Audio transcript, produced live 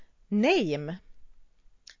Name.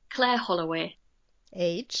 Claire Holloway.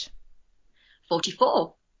 Age.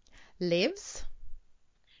 44. Lives.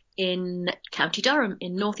 In County Durham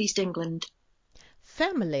in northeast England.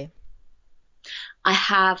 Family. I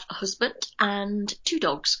have a husband and 2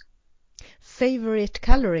 dogs. Favorite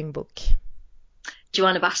coloring book.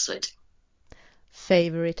 Joanna Basford.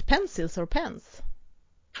 Favorite pencils or pens.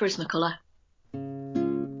 Prismacolor.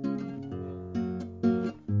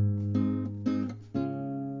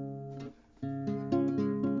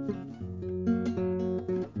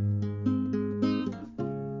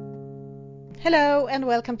 Hello and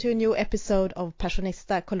welcome to a new episode of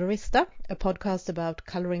Passionista Colorista, a podcast about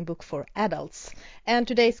coloring book for adults. And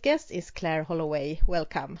today's guest is Claire Holloway.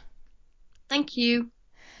 Welcome. Thank you.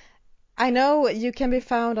 I know you can be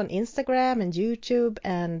found on Instagram and YouTube,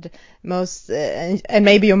 and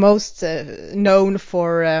maybe you're most known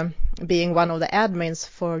for being one of the admins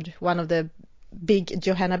for one of the big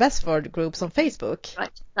Johanna Basford groups on Facebook.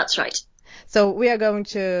 Right, that's right. So we are going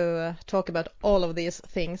to talk about all of these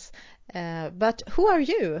things. But who are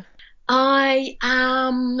you? I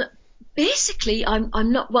am basically, I'm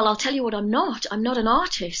not, well, I'll tell you what I'm not. I'm not an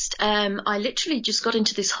artist. I literally just got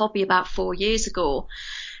into this hobby about 4 years ago.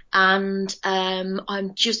 And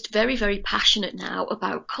I'm just very, very passionate now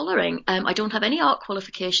about colouring. I don't have any art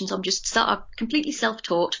qualifications. I'm completely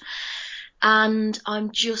self-taught. And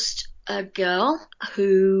I'm just a girl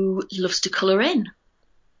who loves to colour in.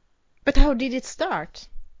 But how did it start?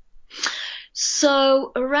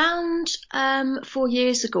 So around 4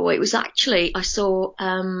 years ago, it was actually, I saw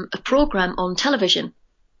a programme on television.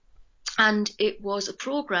 And it was a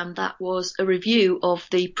programme that was a review of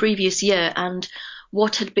the previous year and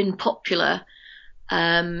what had been popular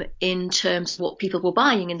in terms of what people were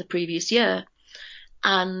buying in the previous year.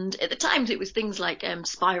 And at the time, it was things like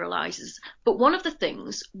spiralizers. But one of the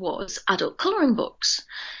things was adult colouring books.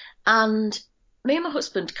 And me and my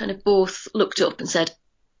husband kind of both looked up and said,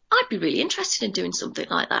 I'd be really interested in doing something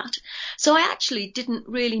like that. So I actually didn't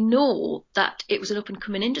really know that it was an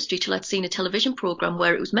up-and-coming industry till I'd seen a television programme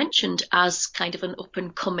where it was mentioned as kind of an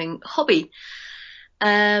up-and-coming hobby.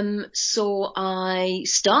 So I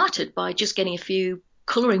started by just getting a few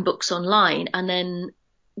colouring books online and then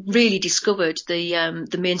really discovered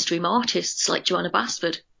the mainstream artists like Joanna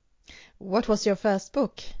Basford. What was your first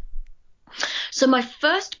book? So my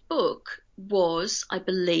first book was, I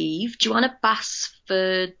believe, Joanna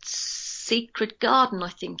Basford's Secret Garden, I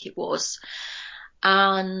think it was.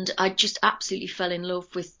 And I just absolutely fell in love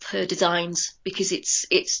with her designs because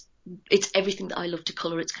it's everything that I love to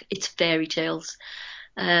colour. It's fairy tales.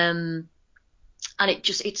 And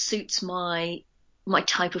it suits my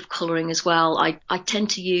type of colouring as well. I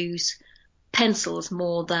tend to use pencils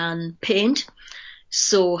more than paint.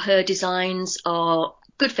 So her designs are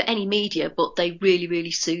good for any media, but they really,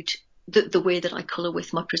 really suit the way that I colour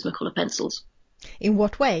with my Prismacolor pencils. In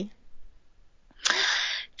what way?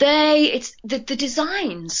 The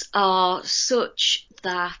designs are such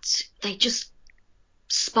that they just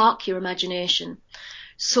spark your imagination.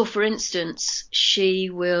 So, for instance, she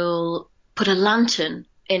will put a lantern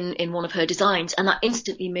in one of her designs, and that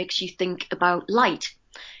instantly makes you think about light.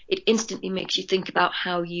 It instantly makes you think about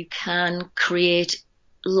how you can create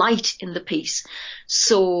light in the piece.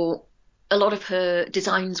 So a lot of her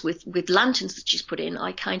designs with lanterns that she's put in,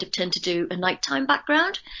 I kind of tend to do a nighttime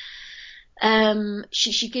background.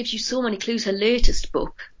 She gives you so many clues. Her latest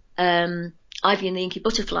book, Ivy and the Inky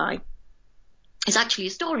Butterfly, is actually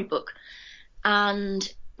a storybook. And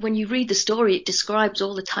when you read the story, it describes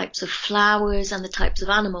all the types of flowers and the types of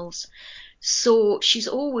animals. So she's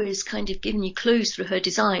always kind of giving you clues through her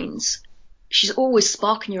designs. She's always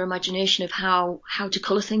sparking your imagination of how to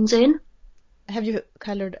colour things in. Have you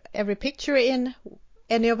coloured every picture in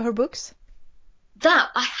any of her books? That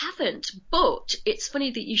I haven't, but it's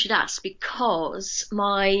funny that you should ask because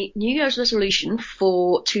my New Year's resolution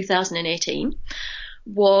for 2018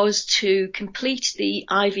 was to complete the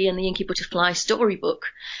Ivy and the Inky Butterfly storybook.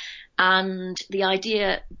 And the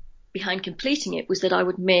idea behind completing it was that I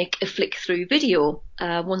would make a flick-through video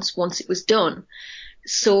once it was done.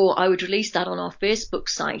 So I would release that on our Facebook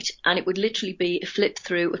site, and it would literally be a flip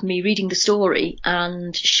through of me reading the story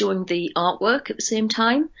and showing the artwork at the same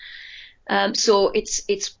time. So it's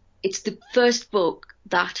the first book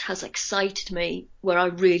that has excited me, where I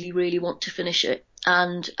really, really want to finish it.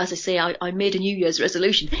 And as I say, I made a New Year's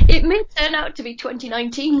resolution. It may turn out to be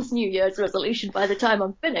 2019's New Year's resolution by the time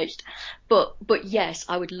I'm finished. But yes,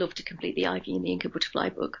 I would love to complete the Ivy and the Inky Butterfly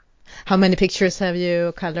book. How many pictures have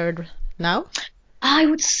you coloured now? I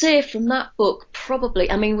would say from that book,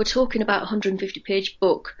 probably, I mean, we're talking about a 150-page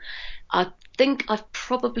book. I think I've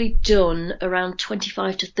probably done around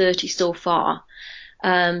 25 to 30 so far.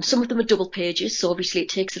 Some of them are double pages, so obviously it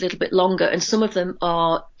takes a little bit longer, and some of them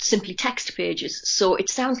are simply text pages. So it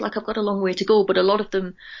sounds like I've got a long way to go, but a lot of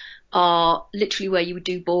them are literally where you would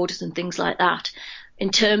do borders and things like that.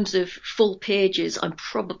 In terms of full pages, I'm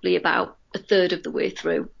probably about a third of the way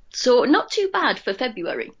through. So not too bad for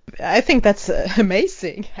February. I think that's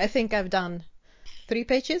amazing. I think I've done 3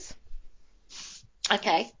 pages.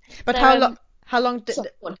 Okay. But So, how long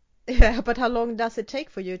yeah, but how long does it take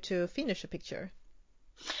for you to finish a picture?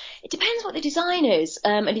 it depends what the design is,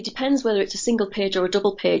 and it depends whether it's a single page or a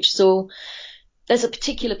double page. So there's a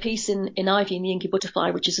particular piece in Ivy and the Inky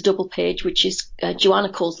Butterfly, which is a double page, which is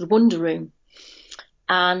Joanna calls the Wonder Room.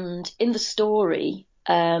 And in the story,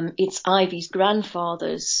 it's Ivy's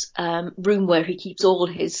grandfather's room where he keeps all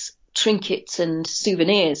his trinkets and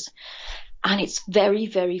souvenirs. And it's very,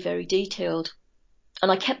 very, very detailed.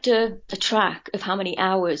 And I kept a track of how many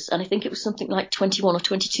hours, and I think it was something like 21 or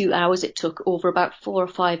 22 hours it took over about 4 or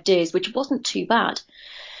 5 days, which wasn't too bad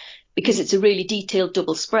because it's a really detailed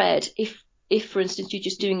double spread. If, for instance, you're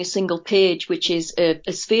just doing a single page, which is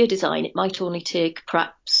a sphere design, it might only take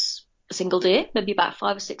perhaps a single day, maybe about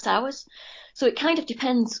 5 or 6 hours. So it kind of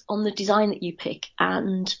depends on the design that you pick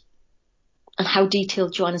and how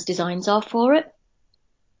detailed Joanna's designs are for it.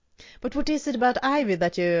 But what is it about Ivy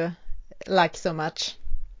that you like so much?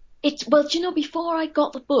 Well, do you know, before I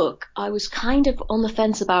got the book, I was kind of on the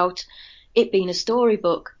fence about it being a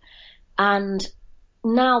storybook. And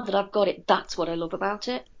now that I've got it, that's what I love about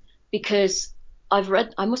it. Because I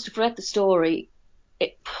must have read the story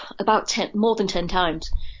about more than 10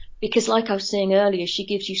 times. Because like I was saying earlier, she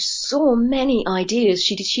gives you so many ideas.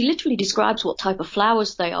 She literally describes what type of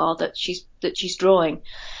flowers they are that she's drawing.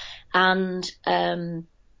 And,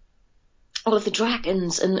 all of the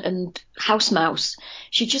dragons and house mouse.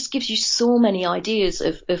 She just gives you so many ideas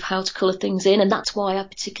of how to colour things in, and that's why I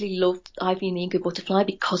particularly loved Ivy and the Inky Butterfly,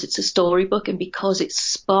 because it's a storybook and because it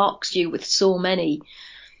sparks you with so many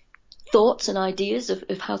thoughts and ideas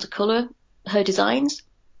of how to colour her designs.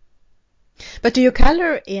 But do you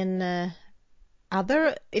color in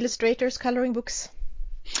other illustrators' coloring books?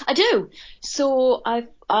 I do. So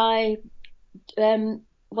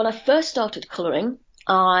when I first started colouring,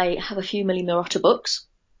 I have a few Millie Marotta books.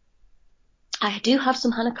 I do have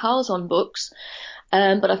some Hannah Carlzon books,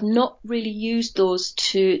 but I've not really used those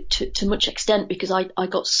to much extent because I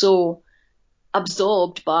got so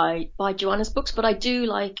absorbed by Joanna's books. But I do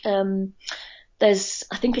like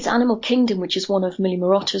I think it's Animal Kingdom, which is one of Millie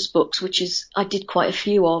Marotta's books, which is I did quite a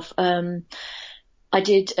few of. I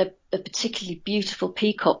did a particularly beautiful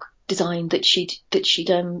peacock design that she'd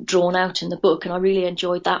drawn out in the book, and I really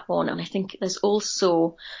enjoyed that one. And I think there's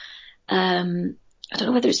also I don't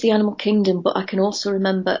know whether it's the Animal Kingdom, but I can also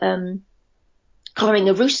remember colouring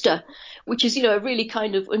a rooster, which is, a really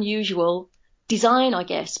kind of unusual design, I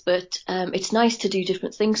guess. But it's nice to do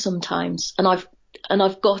different things sometimes. And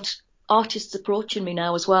I've got artists approaching me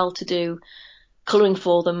now as well to do colouring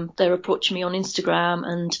for them. They're approaching me on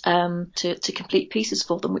Instagram and to complete pieces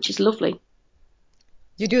for them, which is lovely.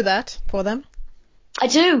 You do that for them? I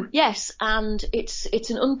do, yes, and it's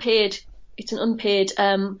an unpaid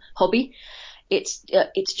hobby.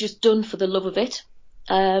 It's just done for the love of it,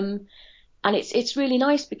 and it's really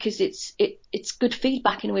nice because it's good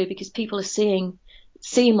feedback in a way, because people are seeing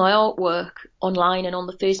my artwork online and on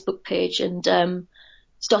the Facebook page, and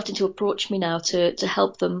starting to approach me now to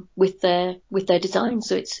help them with their design.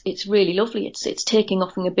 So it's really lovely. It's taking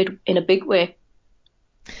off in a big way.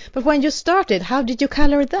 But when you started, how did you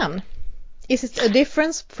color then? Is it a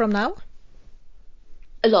difference from now?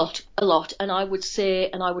 A lot. And I would say,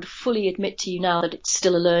 and I would fully admit to you now, that it's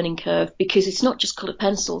still a learning curve, because it's not just coloured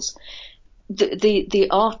pencils. The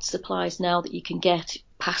art supplies now that you can get,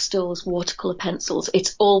 pastels, watercolour pencils,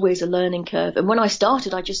 it's always a learning curve. And when I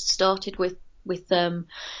started, I just started with a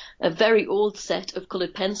very old set of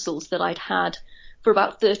coloured pencils that I'd had for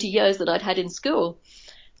about 30 years that I'd had in school.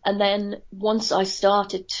 And then once I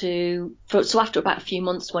started so after about a few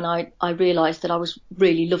months, when I realised that I was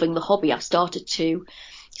really loving the hobby, I started to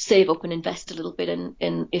save up and invest a little bit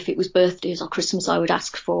in if it was birthdays or Christmas, I would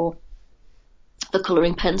ask for the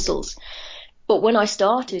colouring pencils. But when I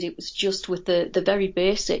started, it was just with the very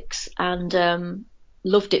basics, and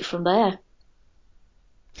loved it from there.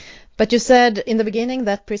 But you said in the beginning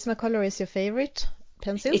that Prismacolor is your favorite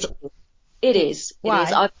pencil? It is. Why? It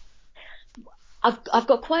is. I've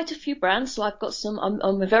got quite a few brands, so I've got some.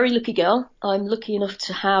 I'm a very lucky girl. I'm lucky enough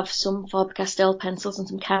to have some Faber-Castell pencils and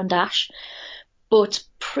some Caran d'Ache. But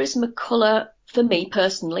Prismacolor, for me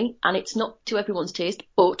personally, and it's not to everyone's taste,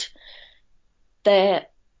 but they're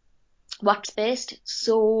wax-based,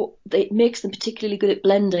 so it makes them particularly good at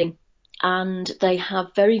blending. And they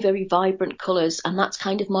have very, very vibrant colours, and that's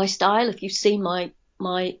kind of my style. If you've seen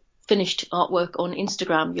my finished artwork on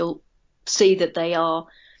Instagram, you'll see that they're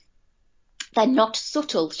not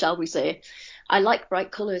subtle, shall we say. I like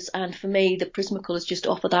bright colours, and for me, the Prismacolors just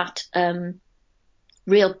offer that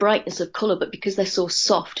real brightness of colour, but because they're so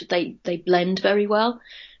soft, they blend very well,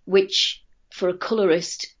 which for a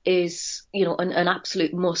colorist is, an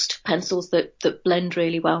absolute must. Pencils that blend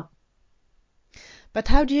really well. But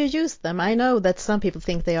how do you use them? I know that some people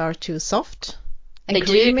think they are too soft and They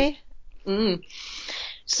creamy. do.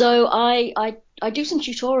 So I do some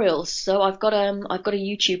tutorials. So I've got a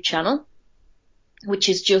YouTube channel, which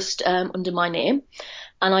is just under my name,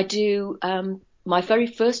 and I do my very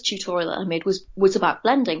first tutorial that I made was about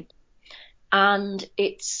blending, and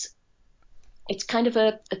it's kind of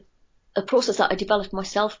a process that I developed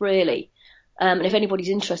myself, really. And if anybody's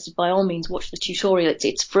interested, by all means, watch the tutorial.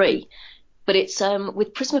 It's free. But it's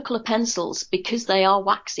with Prismacolor pencils, because they are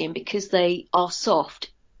waxy and because they are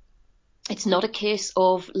soft, it's not a case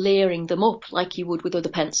of layering them up like you would with other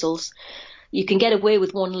pencils. You can get away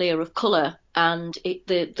with one layer of colour, and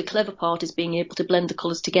the clever part is being able to blend the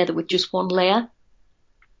colours together with just one layer.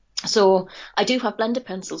 So I do have blender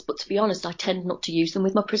pencils, but to be honest, I tend not to use them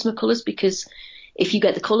with my Prismacolors, because if you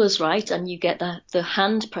get the colours right and you get the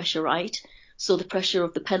hand pressure right, so the pressure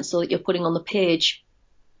of the pencil that you're putting on the page,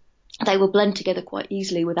 they will blend together quite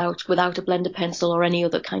easily without a blender pencil or any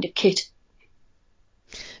other kind of kit.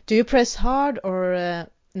 Do you press hard or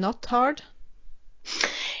not hard?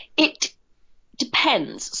 It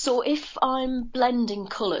depends. So if I'm blending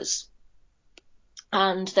colours,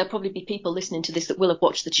 and there'll probably be people listening to this that will have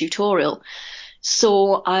watched the tutorial,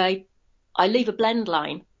 so I leave a blend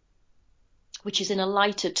line, which is in a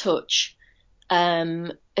lighter touch,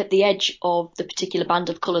 at the edge of the particular band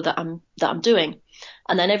of colour that I'm doing,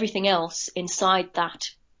 and then everything else inside that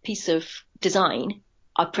piece of design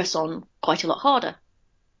I press on quite a lot harder,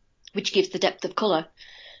 which gives the depth of colour.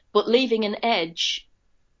 But leaving an edge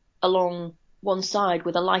along one side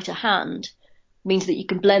with a lighter hand means that you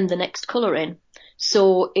can blend the next colour in.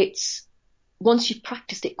 So it's, once you've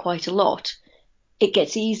practiced it quite a lot, it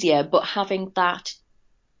gets easier, but having that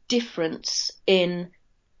difference in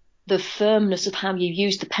the firmness of how you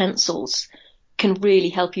use the pencils can really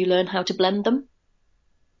help you learn how to blend them.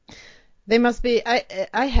 They must be.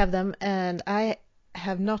 I have them, and I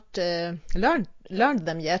have not learned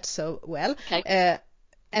them yet so well. Okay.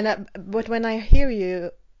 But when I hear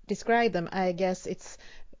you describe them, I guess it's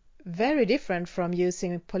very different from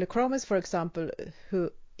using polychromos, for example,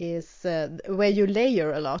 who is where you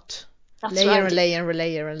layer a lot. That's layer right. and layer and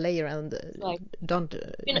layer and layer and Right. don't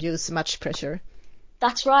use much pressure.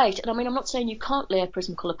 That's right. And I mean, I'm not saying you can't layer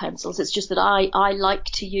Prismacolor pencils. It's just that I like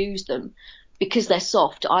to use them because they're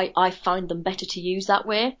soft. I find them better to use that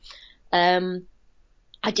way.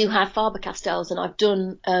 I do have Faber-Castells, and I've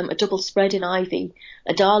done a double spread in Ivy,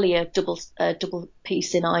 a Dahlia double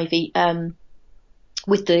piece in Ivy,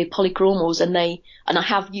 with the polychromos, and I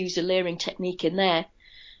have used a layering technique in there.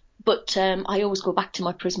 But I always go back to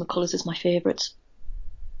my Prismacolors as my favourites.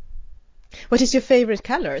 What is your favourite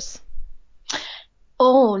colours?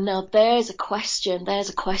 Oh, now there's a question.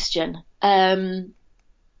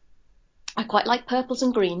 I quite like purples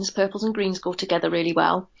and greens. Purples and greens go together really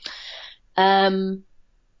well.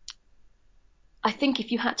 I think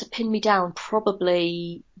if you had to pin me down,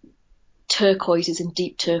 probably turquoises and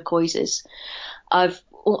deep turquoises. I've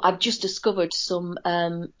just discovered some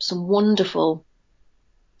wonderful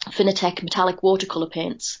Finitec metallic watercolor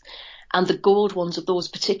paints, and the gold ones of those,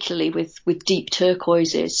 particularly with deep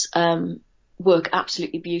turquoises, work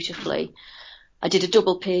absolutely beautifully. I did a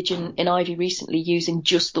double page in Ivy recently using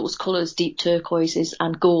just those colours, deep turquoises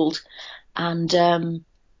and gold, and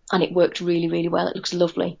it worked really, really well. It looks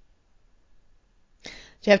lovely.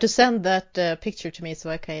 You have to send that picture to me so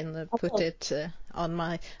I can put it on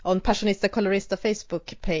Passionista Colorista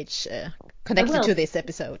Facebook page connected to this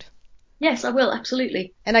episode. Yes, I will,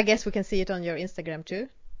 absolutely. And I guess we can see it on your Instagram too?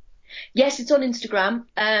 Yes, it's on Instagram.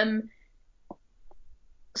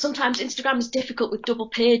 Sometimes Instagram is difficult with double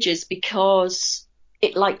pages because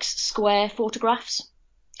it likes square photographs.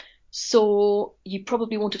 So you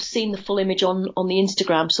probably won't have seen the full image on the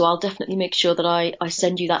Instagram, so I'll definitely make sure that I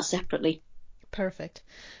send you that separately. Perfect.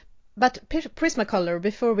 But Prismacolor,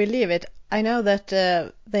 before we leave it, I know that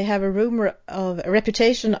they have a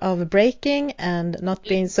reputation of breaking and not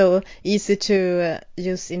being so easy to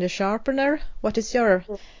use in the sharpener. What is your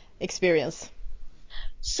experience?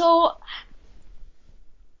 So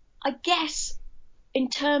I guess in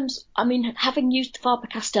terms, I mean, having used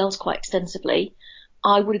Faber-Castells quite extensively,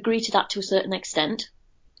 I would agree to that to a certain extent.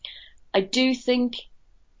 I do think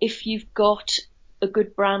if you've got a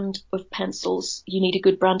good brand of pencils, you need a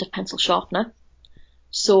good brand of pencil sharpener.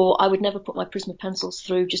 So I would never put my Prisma pencils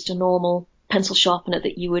through just a normal pencil sharpener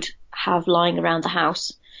that you would have lying around the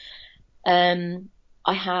house.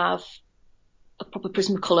 I have a proper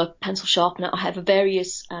Prismacolor pencil sharpener. I have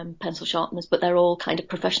various pencil sharpeners, but they're all kind of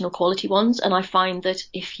professional quality ones. And I find that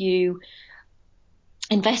if you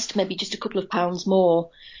invest maybe just a couple of pounds more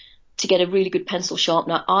to get a really good pencil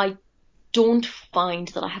sharpener, I don't find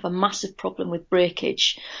that I have a massive problem with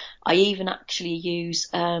breakage. I even actually use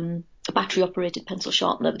a battery operated pencil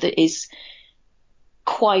sharpener that is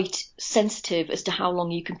quite sensitive as to how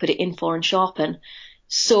long you can put it in for and sharpen.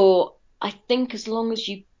 So I think as long as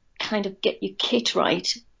you kind of get your kit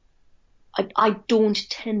right, I don't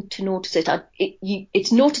tend to notice it.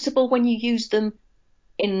 It's noticeable when you use them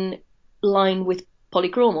in line with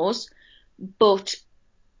polychromos, but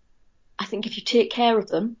I think if you take care of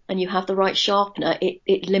them and you have the right sharpener,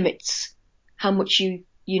 it limits how much you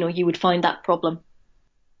would find that problem.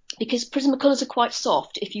 Because Prismacolors are quite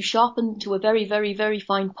soft. If you sharpen to a very, very, very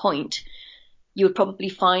fine point, you would probably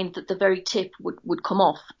find that the very tip would come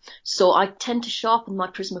off. So I tend to sharpen my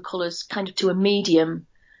Prismacolors kind of to a medium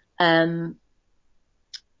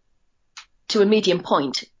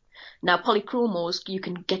point. Now, polychromos, you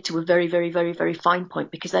can get to a very, very, very, very fine point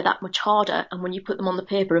because they're that much harder. And when you put them on the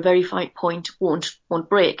paper, a very fine point won't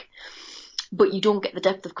break. But you don't get the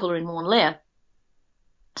depth of colour in one layer.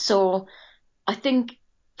 So I think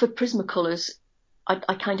for Prismacolors,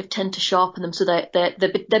 I kind of tend to sharpen them so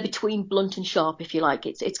they're between blunt and sharp, if you like.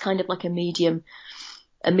 It's kind of like a medium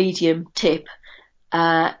tip.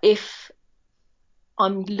 If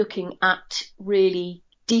I'm looking at really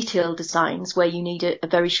detailed designs where you need a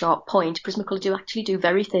very sharp point, Prismacolor do actually do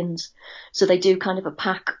very thins. So they do kind of a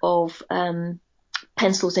pack of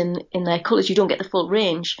pencils in their colours. You don't get the full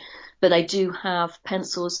range, but they do have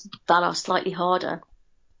pencils that are slightly harder,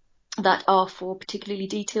 that are for particularly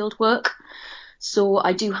detailed work. So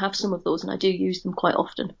I do have some of those and I do use them quite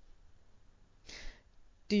often.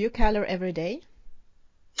 Do you color every day?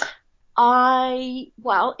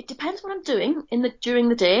 Well, it depends what I'm doing during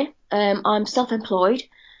the day. I'm self-employed,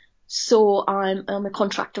 so I'm a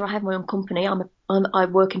contractor. I have my own company. I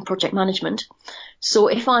work in project management. So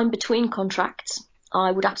if I'm between contracts, I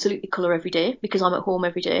would absolutely colour every day because I'm at home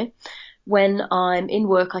every day. When I'm in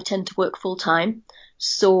work, I tend to work full time.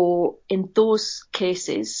 So in those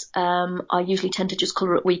cases, I usually tend to just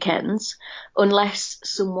colour at weekends, unless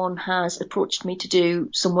someone has approached me to do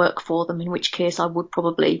some work for them, in which case I would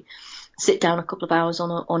probably sit down a couple of hours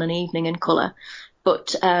on an evening and colour.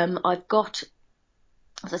 But I've got,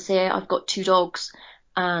 as I say, I've got 2 dogs,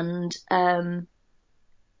 and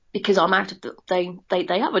because I'm out of they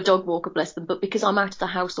have a dog walker, bless them, but because I'm out of the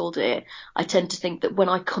house all day, I tend to think that when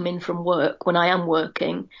I come in from work, when I am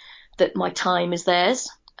working, that my time is theirs.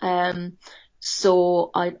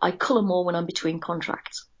 So I colour more when I'm between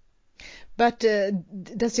contracts. But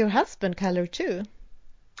does your husband color too?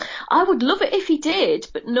 I would love it if he did,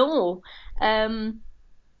 but no.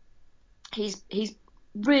 He's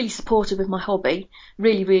really supportive of my hobby,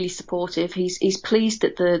 really, really supportive. He's pleased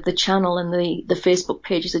that the channel and the Facebook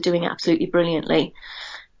pages are doing absolutely brilliantly.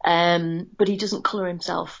 But he doesn't colour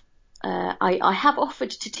himself. I have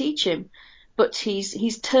offered to teach him, but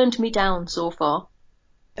he's turned me down so far.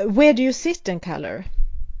 Where do you sit and color?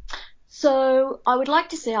 So I would like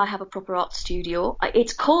to say I have a proper art studio.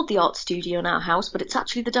 It's called the art studio in our house, but it's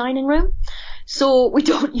actually the dining room. So we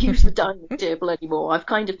don't use the dining table anymore. I've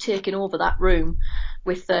kind of taken over that room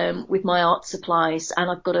with my art supplies,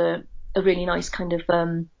 and I've got a really nice kind of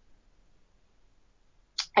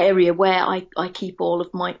area where I keep all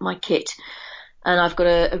of my kit, and I've got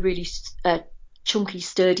a really chunky,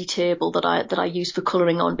 sturdy table that I use for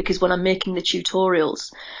colouring on, because when I'm making the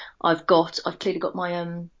tutorials, I've clearly got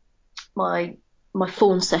my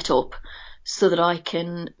phone set up so that I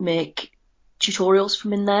can make tutorials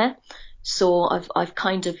from in there. So I've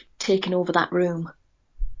kind of taken over that room.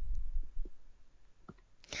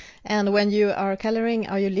 And when you are coloring,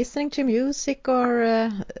 are you listening to music or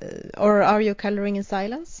are you coloring in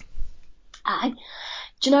silence? Do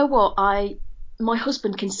you know what? My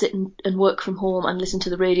husband can sit and work from home and listen to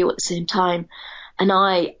the radio at the same time, and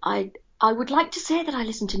I would like to say that I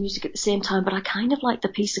listen to music at the same time, but I kind of like the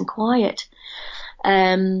peace and quiet.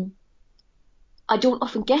 I don't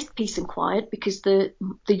often get peace and quiet because the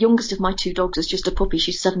youngest of my 2 dogs is just a puppy.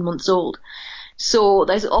 She's 7 months old. So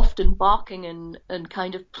there's often barking and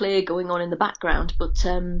kind of play going on in the background. But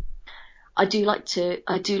I do like to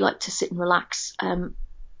sit and relax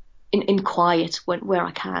in quiet where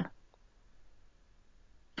I can.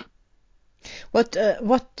 What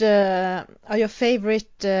are your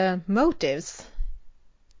favorite motives?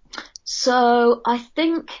 So I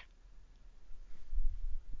think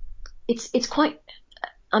it's quite.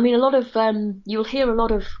 I mean, a lot of you'll hear a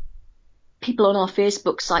lot of people on our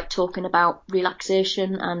Facebook site talking about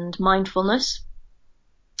relaxation and mindfulness,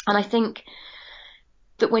 and I think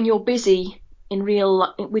that when you're busy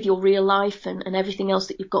with your real life and everything else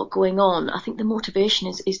that you've got going on, I think the motivation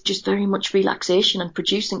is just very much relaxation and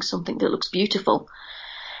producing something that looks beautiful.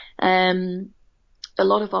 A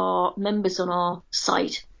lot of our members on our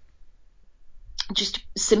site just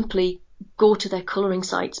simply go to their colouring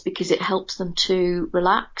sites because it helps them to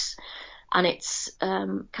relax, and it's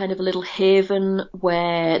kind of a little haven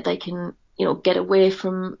where they can, get away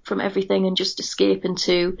from everything and just escape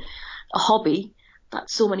into a hobby that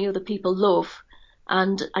so many other people love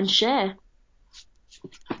and share.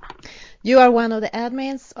 You are one of the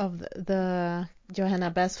admins of the Johanna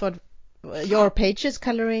Basford, your page's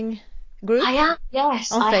coloring group. I am,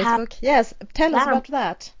 yes. On Facebook. Yes, tell us about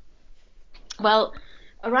that. Well,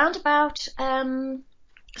 around about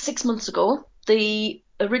 6 months ago,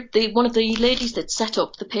 one of the ladies that set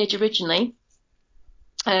up the page originally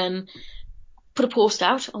put a post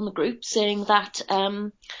out on the group saying that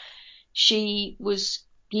she was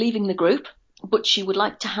leaving the group, but she would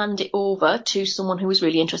like to hand it over to someone who was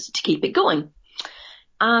really interested to keep it going.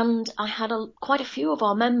 And I had quite a few of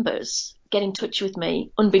our members get in touch with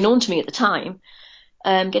me, unbeknown to me at the time,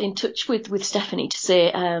 get in touch with Stephanie to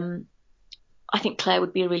say, I think Claire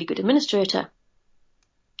would be a really good administrator.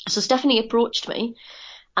 So Stephanie approached me,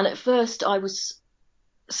 and at first I was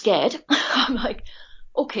scared. I'm like,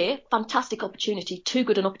 okay, fantastic opportunity, too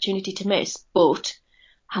good an opportunity to miss, but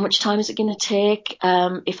how much time is it going to take?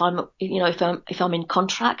 If I'm in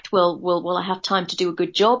contract, will I have time to do a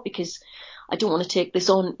good job? Because I don't want to take this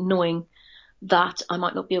on knowing that I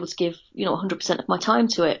might not be able to give 100% of my time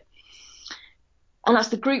to it. And as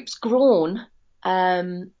the group's grown,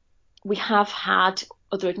 we have had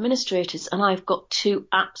other administrators, and I've got two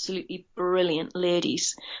absolutely brilliant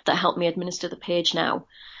ladies that help me administer the page now.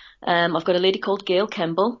 I've got a lady called Gail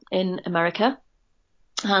Kemble in America,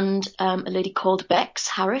 and a lady called Bex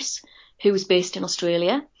Harris, who is based in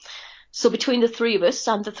Australia. So between the three of us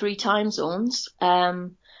and the 3 time zones,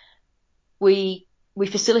 we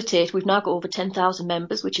facilitate. We've now got over 10,000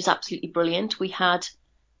 members, which is absolutely brilliant. We had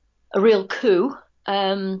a real coup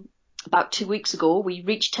about 2 weeks ago. We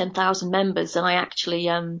reached 10,000 members, and I actually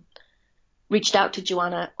reached out to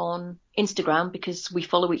Joanna on Instagram because we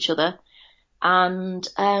follow each other, and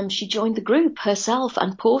she joined the group herself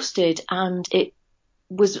and posted, and it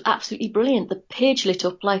was absolutely brilliant. The page lit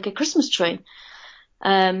up like a Christmas tree.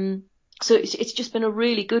 So it's just been a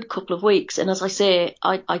really good couple of weeks. And as I say,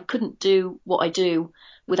 I couldn't do what I do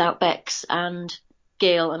without Bex and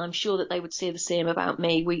Gail, and I'm sure that they would say the same about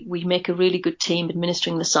me. We make a really good team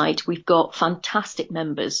administering the site. We've got fantastic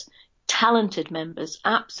members, talented members,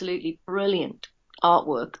 absolutely brilliant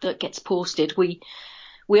artwork that gets posted. We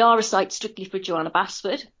are a site strictly for Johanna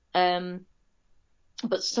Basford,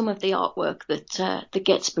 but some of the artwork that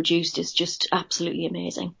gets produced is just absolutely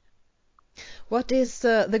amazing. What is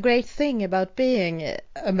the great thing about being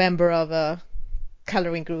a member of a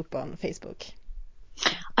coloring group on Facebook?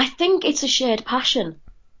 I think it's a shared passion,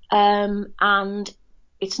 and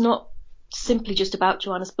it's not simply just about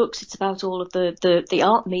Joanna's books, it's about all of the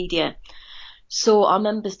art media. So our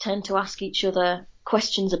members tend to ask each other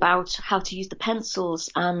questions about how to use the pencils,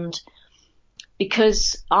 and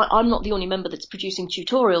because I'm not the only member that's producing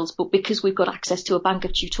tutorials, but because we've got access to a bank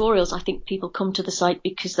of tutorials, I think people come to the site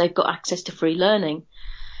because they've got access to free learning.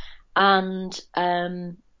 And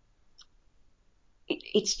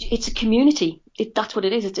it's a community. That's what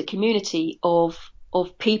it is. It's a community of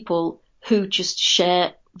people who just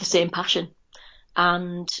share the same passion.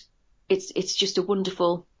 And it's just a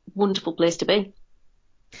wonderful, wonderful place to be.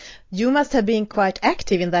 You must have been quite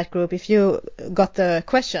active in that group if you got the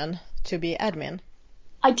question to be admin.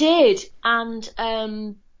 I did, and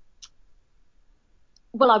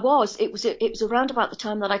well, I was. It was around about the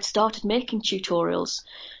time that I'd started making tutorials.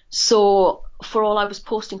 So for all I was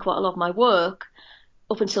posting quite a lot of my work,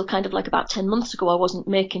 up until kind of like about 10 months ago, I wasn't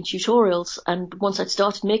making tutorials. And once I'd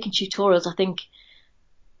started making tutorials, I think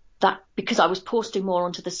that because I was posting more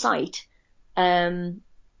onto the site, your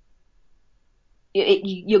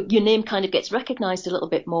name kind of gets recognized a little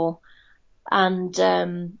bit more. And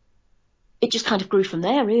it just kind of grew from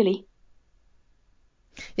there, really.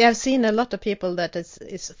 Yeah, I've seen a lot of people that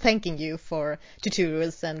is thanking you for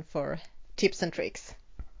tutorials and for tips and tricks.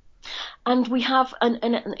 And we have, and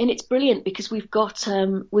it's brilliant because we've got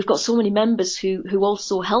so many members who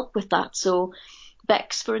also help with that. So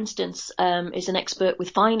Bex, for instance, is an expert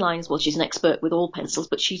with fine lines. Well, she's an expert with all pencils,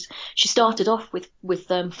 but she started off with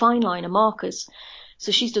fine liner markers.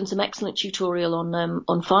 So she's done some excellent tutorial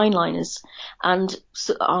on fine liners, and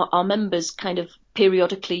so our members kind of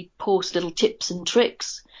periodically post little tips and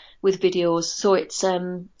tricks with videos. So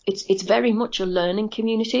it's very much a learning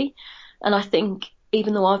community, and I think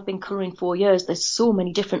even though I've been colouring 4 years, there's so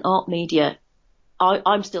many different art media.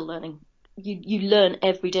 I'm still learning. You learn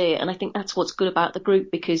every day, and I think that's what's good about the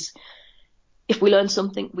group, because if we learn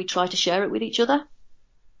something, we try to share it with each other.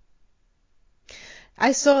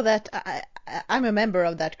 I saw that. I'm a member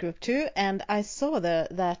of that group too, and I saw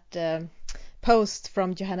that post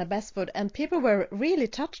from Johanna Bestwood, and people were really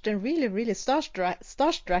touched and really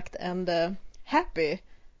starstruck and happy.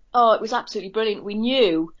 Oh, it was absolutely brilliant. We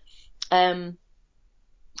knew,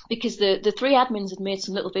 because the three admins had made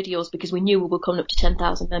some little videos, because we knew we were coming up to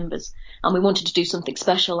 10,000 members, and we wanted to do something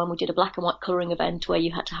special, and we did a black and white colouring event where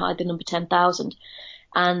you had to hide the number 10,000.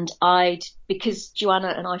 And because Joanna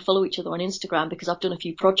and I follow each other on Instagram, because I've done a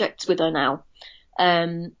few projects with her now,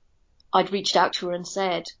 I'd reached out to her and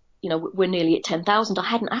said, we're nearly at 10,000. I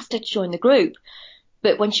hadn't asked her to join the group,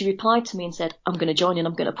 but when she replied to me and said, I'm going to join and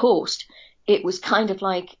I'm going to post, it was kind of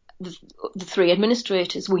like the three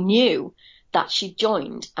administrators, we knew that she'd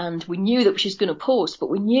joined, and we knew that she was going to post, but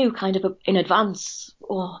we knew kind of in advance,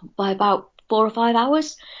 by about 4 or 5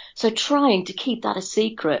 hours. So trying to keep that a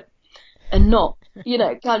secret and not,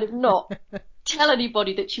 kind of not tell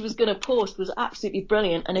anybody that she was going to post was absolutely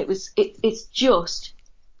brilliant. And it's just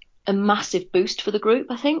a massive boost for the group,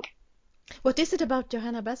 I think. What is it about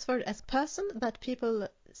Johanna Bestwood as a person that people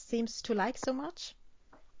seems to like so much?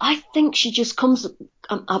 I think she just comes,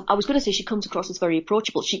 I was going to say she comes across as very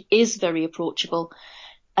approachable. She is very approachable.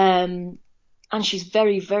 And she's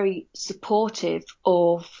very, very supportive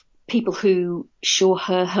of people who show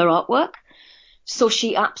her artwork. So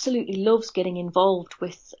she absolutely loves getting involved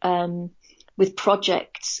with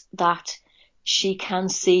projects that she can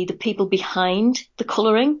see the people behind the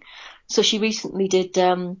colouring. So she recently did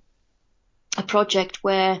a project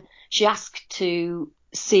where she asked to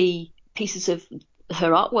see pieces of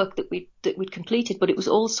her artwork that we'd completed, but it was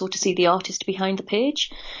also to see the artist behind the page.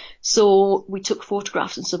 So we took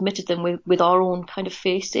photographs and submitted them with our own kind of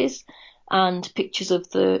faces and pictures of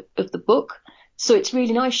the book. So it's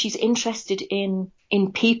really nice. She's interested in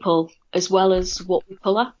people as well as what we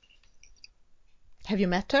colour. Have you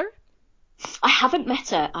met her? I haven't met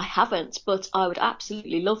her. I haven't, but I would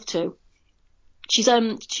absolutely love to.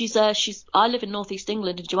 I live in Northeast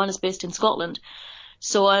England and Joanna's based in Scotland.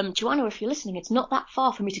 So, Joanna, if you're listening, it's not that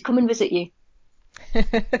far for me to come and visit you.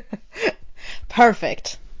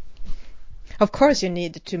 Perfect. Of course you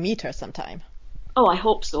need to meet her sometime. Oh, I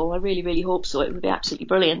hope so. I really, really hope so. It would be absolutely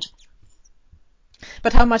brilliant.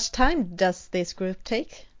 But how much time does this group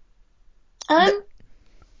take?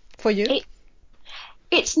 For you?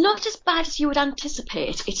 It's not as bad as you would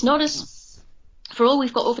anticipate. It's not as, for all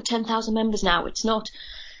we've got over 10,000 members now, it's not,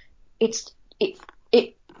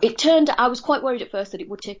 it turned, I was quite worried at first that it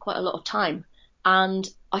would take quite a lot of time, and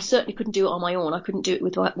I certainly couldn't do it on my own. I couldn't do it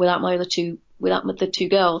without the two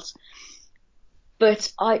girls.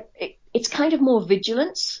 But it's kind of more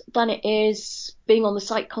vigilance than it is being on the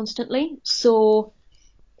site constantly. So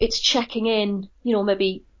it's checking in,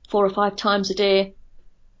 maybe 4 or 5 times a day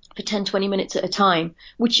for 10, 20 minutes at a time,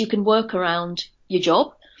 which you can work around your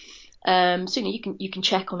job. So you can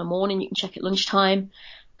check on a morning, you can check at lunchtime,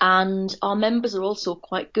 and our members are also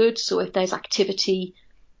quite good. So if there's activity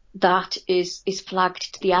that is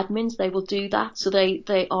flagged to the admins, they will do that. So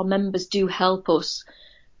our members do help us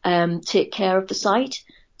take care of the site.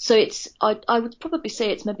 So I would probably say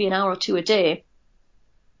it's maybe an hour or 2 a day.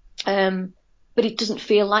 But it doesn't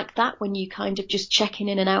feel like that when you kind of just checking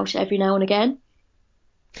in and out every now and again.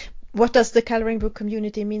 What does the colouring book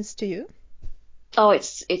community means to you? Oh,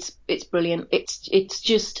 it's brilliant. It's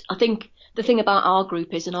just, I think the thing about our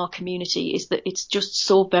group and our community is that it's just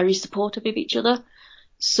so very supportive of each other.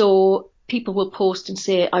 So people will post and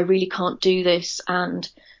say, I really can't do this, and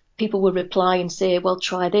people will reply and say, well,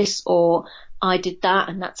 try this, or I did that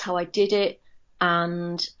and that's how I did it.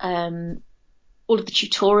 And all of the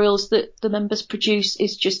tutorials that the members produce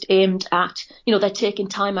is just aimed at, they're taking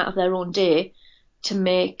time out of their own day to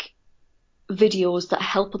make videos that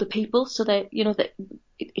help other people. So that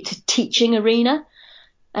it's a teaching arena.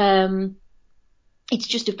 It's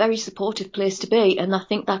just a very supportive place to be, and I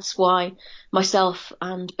think that's why myself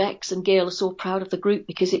and Bex and Gail are so proud of the group,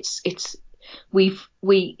 because we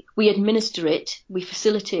administer it, we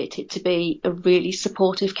facilitate it to be a really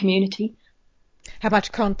supportive community. How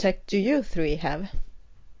much contact do you three have?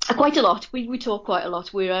 Quite a lot. We talk quite a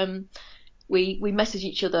lot. we message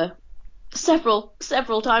each other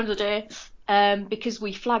several times a day, because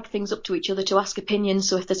we flag things up to each other to ask opinions.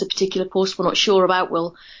 So if there's a particular post we're not sure about,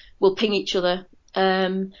 we'll ping each other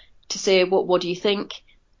to say what do you think.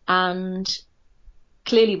 And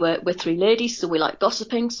clearly we're three ladies, so we like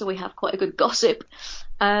gossiping, so we have quite a good gossip.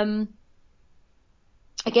 Again,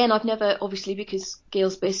 I've never, obviously, because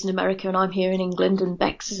Gail's based in America and I'm here in England and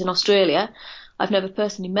Bex is in Australia, I've never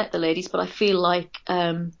personally met the ladies, but I feel like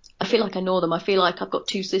I know them. I feel like I've got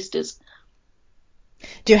two sisters.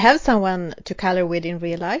 Do you have someone to color with in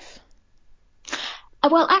real life?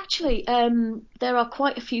 Well, actually, there are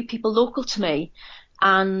quite a few people local to me,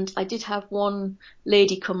 and I did have one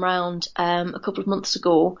lady come round a couple of months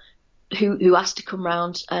ago who asked to come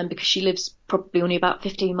round because she lives probably only about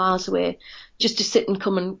 15 miles away, just to sit and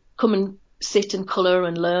come and sit and colour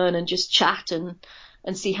and learn and just chat and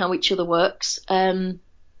see how each other works. So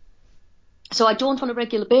I don't on a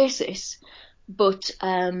regular basis, but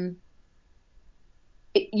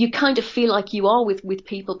you kind of feel like you are with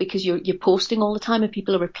people because you're posting all the time and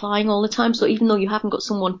people are replying all the time. So even though you haven't got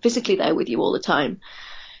someone physically there with you all the time,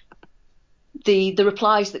 the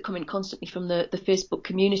replies that come in constantly from the Facebook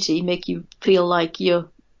community make you feel like you're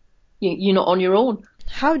not on your own.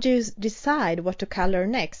 How do you decide what to color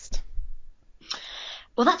next?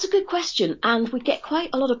 Well, that's a good question, and we get quite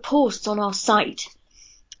a lot of posts on our site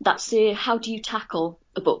that say, how do you tackle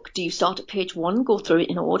a book? Do you start at page 1, go through it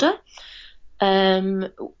in order? How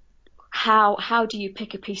do you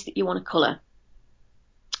pick a piece that you want to colour?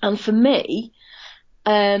 And for me,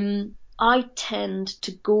 I tend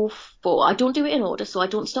to go for, I don't do it in order, so I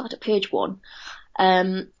don't start at page 1.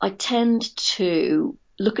 I tend to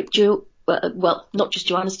look at well, not just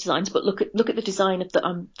Joanna's designs, but look at the design that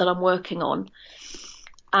I'm working on,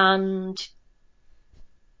 and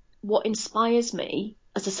what inspires me,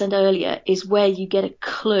 as I said earlier, is where you get a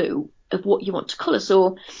clue of what you want to colour.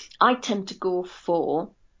 So I tend to go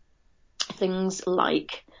for things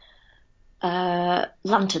like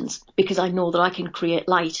lanterns, because I know that I can create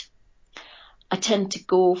light. I tend to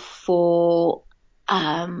go for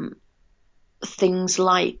things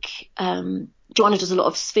like Joanna does a lot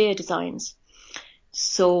of sphere designs,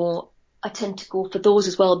 so I tend to go for those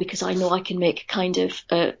as well, because I know I can make kind of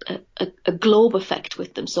a globe effect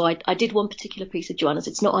with them. So I did one particular piece of Joanna's.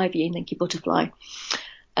 It's not Ivy and Inky Butterfly.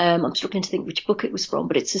 I'm struggling to think which book it was from,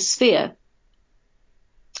 but it's a sphere,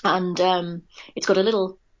 and it's got a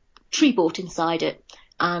little tree boat inside it,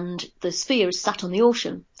 and the sphere is sat on the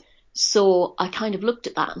ocean. So I kind of looked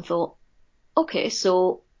at that and thought, okay,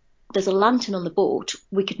 so there's a lantern on the boat.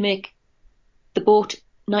 We could make the boat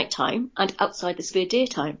nighttime and outside the sphere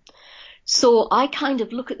daytime. So I kind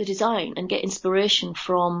of look at the design and get inspiration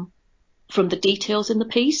from the details in the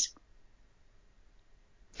piece.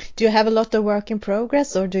 Do you have a lot of work in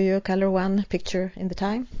progress, or do you color one picture at a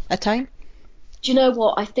time? Do you know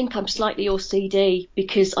what? I think I'm slightly OCD,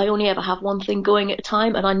 because I only ever have one thing going at a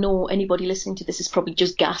time, and I know anybody listening to this has probably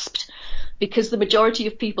just gasped, because the majority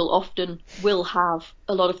of people often will have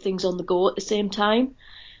a lot of things on the go at the same time.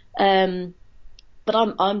 But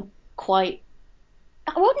I'm quite,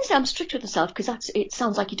 I wouldn't say I'm strict with myself, because it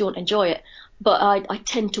sounds like you don't enjoy it, but I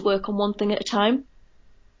tend to work on one thing at a time.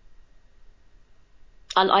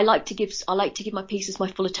 And I like to give my pieces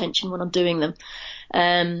my full attention when I'm doing them.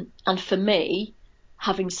 And for me,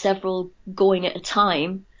 having several going at a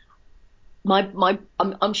time,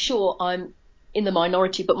 I'm sure I'm in the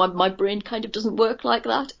minority, but my brain kind of doesn't work like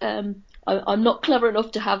that. I'm not clever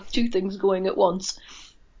enough to have two things going at once.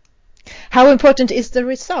 How important is the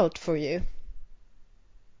result for you?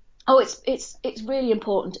 Oh, it's really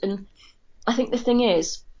important. And I think the thing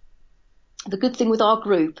is, the good thing with our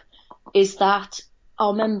group is that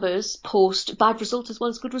our members post bad results as well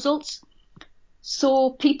as good results. So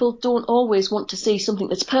people don't always want to see something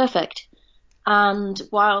that's perfect. And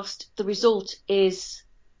whilst the result is,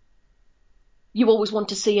 you always want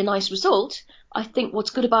to see a nice result, I think what's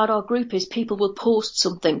good about our group is people will post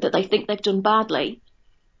something that they think they've done badly.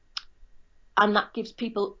 And that gives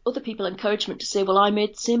other people encouragement to say, well, I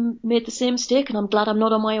made the same mistake and I'm glad I'm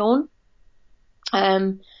not on my own.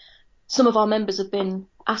 Some of our members have been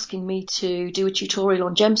asking me to do a tutorial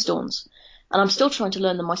on gemstones, and I'm still trying to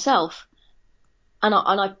learn them myself. And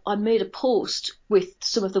I made a post with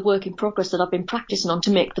some of the work in progress that I've been practicing on,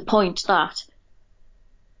 to make the point that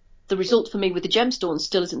the result for me with the gemstones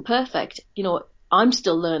still isn't perfect. I'm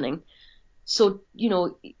still learning. So,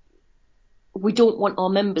 we don't want our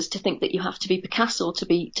members to think that you have to be Picasso to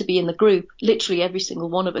be in the group. Literally every single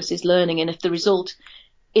one of us is learning, and if the result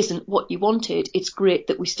isn't what you wanted, it's great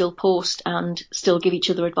that we still post and still give each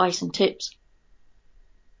other advice and tips.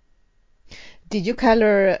 Did you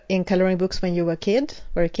color in coloring books when you were a kid?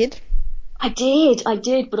 I did,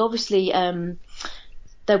 but obviously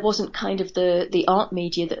there wasn't kind of the art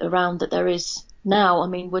media around that there is now. I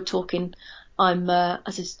mean, we're talking. I'm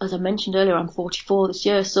as I mentioned earlier, I'm 44 this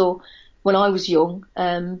year, so when I was young,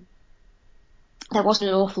 there wasn't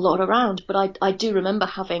an awful lot around. But I do remember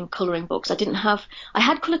having colouring books. I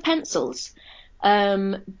had coloured pencils,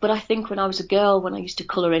 but I think when I was a girl, when I used to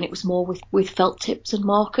colour in, it was more with felt tips and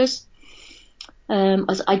markers.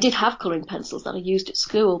 As I did have colouring pencils that I used at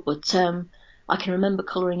school, but I can remember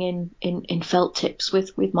colouring in felt tips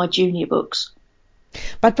with my junior books.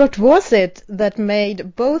 But what was it that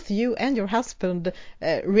made both you and your husband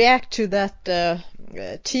react to that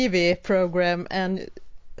TV program and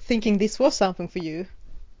thinking this was something for you?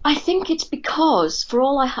 I think it's because, for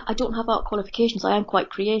all I don't have art qualifications, I am quite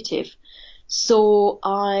creative. So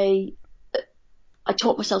I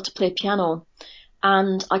taught myself to play piano,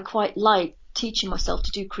 and I quite like teaching myself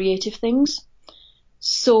to do creative things.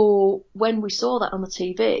 So when we saw that on the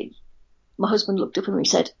TV, my husband looked up at me and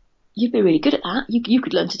said, "You'd be really good at that. You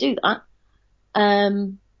could learn to do that."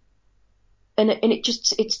 And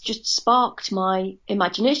it's just sparked my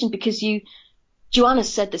imagination, because Joanna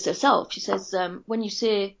said this herself. She says, when you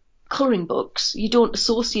say colouring books, you don't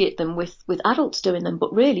associate them with adults doing them,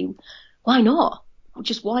 but really, why not?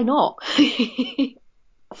 Just why not?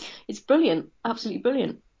 It's brilliant, absolutely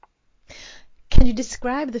brilliant. Can you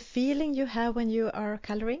describe the feeling you have when you are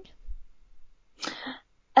coloring?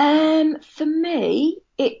 For me,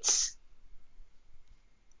 it's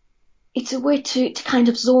a way to kind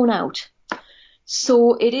of zone out.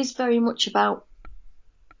 So it is very much about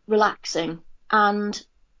relaxing, and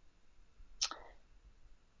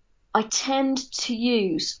I tend to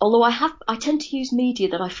use, although I tend to use media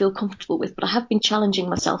that I feel comfortable with, but I have been challenging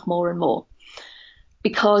myself more and more,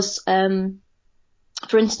 because,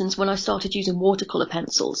 for instance, when I started using watercolor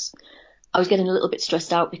pencils, I was getting a little bit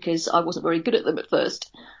stressed out because I wasn't very good at them at first,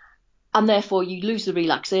 and therefore you lose the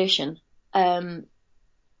relaxation. But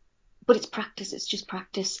it's practice, it's just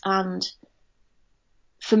practice, and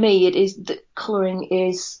for me, it is that colouring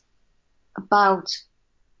is about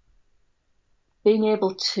being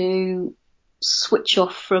able to switch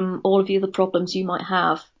off from all of the other problems you might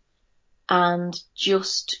have and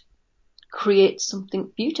just create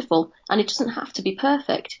something beautiful. And it doesn't have to be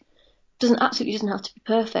perfect. Absolutely doesn't have to be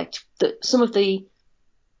perfect. That some of the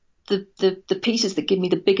pieces that give me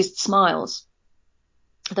the biggest smiles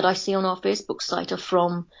that I see on our Facebook site are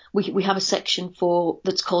from, we have a section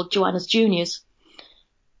that's called Joanna's Juniors.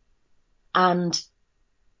 And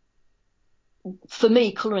for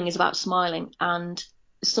me, colouring is about smiling, and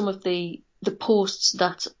some of the posts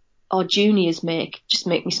that our juniors make just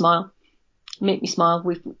make me smile. We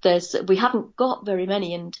haven't got very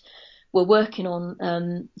many, and we're working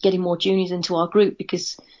on getting more juniors into our group,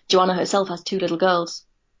 because Joanna herself has 2 little girls.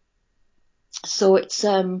 So it's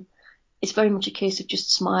very much a case of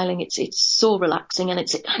just smiling. It's so relaxing, and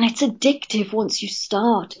it's addictive once you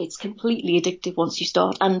start. It's completely addictive once you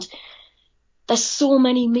start, and there's so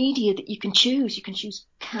many media that you can choose. You can choose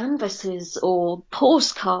canvases or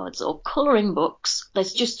postcards or colouring books.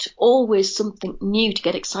 There's just always something new to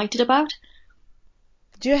get excited about.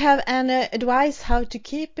 Do you have any advice how to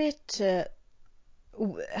keep the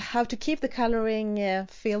coloring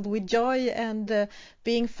filled with joy and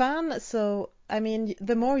being fun? So, I mean,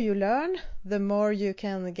 the more you learn, the more you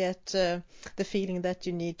can get the feeling that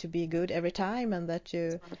you need to be good every time, and that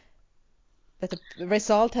the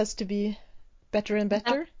result has to be better and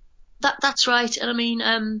better. That's right. And I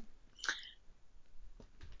mean,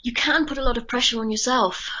 you can put a lot of pressure on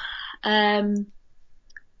yourself,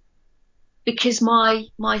 because my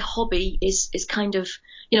hobby is kind of,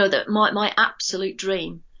 that my absolute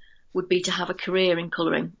dream would be to have a career in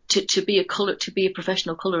colouring, to be a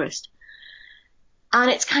professional colourist. And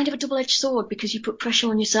it's kind of a double-edged sword, because you put pressure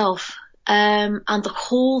on yourself. And the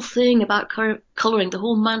whole thing about colouring, the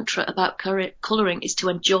whole mantra about colouring is to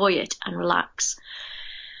enjoy it and relax.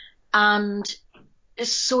 And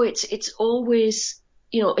so it's always,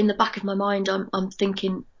 in the back of my mind, I'm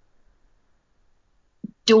thinking,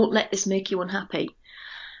 don't let this make you unhappy.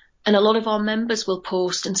 And a lot of our members will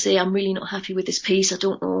post and say, I'm really not happy with this piece. I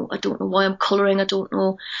don't know why I'm colouring. I don't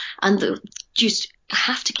know. And just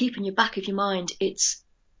have to keep in your back of your mind, it's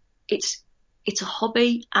a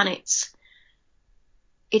hobby, and it's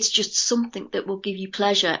just something that will give you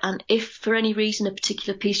pleasure. And if for any reason a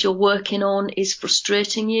particular piece you're working on is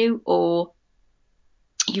frustrating you, or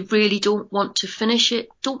you really don't want to finish it,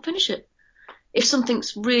 don't finish it. If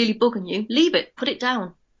something's really bugging you, leave it, put it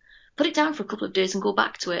down for a couple of days and go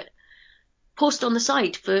back to it. post on the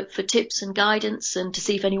site for tips and guidance and to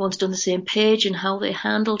see if anyone's done the same page and how they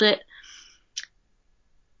handled it.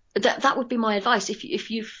 That would be my advice.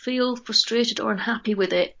 If you feel frustrated or unhappy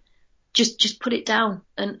with it, just put it down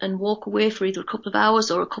and walk away for either a couple of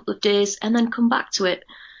hours or a couple of days and then come back to it.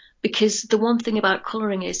 Because the one thing about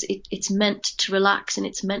colouring is it's meant to relax and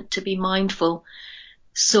it's meant to be mindful.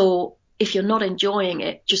 So if you're not enjoying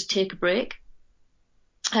it, just take a break.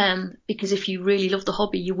 Because if you really love the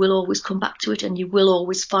hobby, you will always come back to it and you will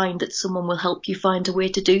always find that someone will help you find a way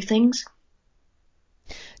to do things.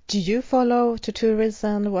 Do you follow tutorials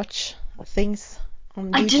and watch things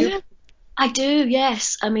on YouTube? I do,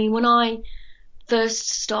 yes. I mean, when I first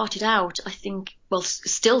started out, I think, well,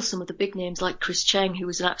 still some of the big names like Chris Cheng, who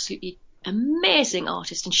was an absolutely amazing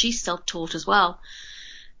artist, and she's self-taught as well.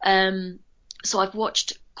 So I've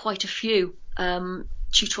watched quite a few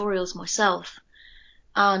tutorials myself.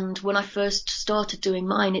 And when I first started doing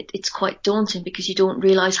mine, it's quite daunting because you don't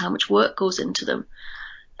realise how much work goes into them.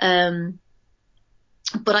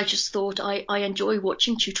 But I just thought I enjoy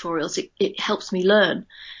watching tutorials. It helps me learn.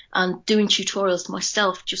 And doing tutorials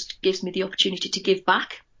myself just gives me the opportunity to give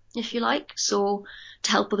back, if you like, so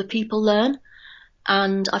to help other people learn.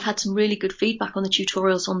 And I've had some really good feedback on the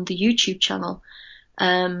tutorials on the YouTube channel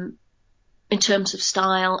in terms of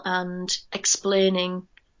style and explaining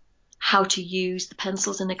how to use the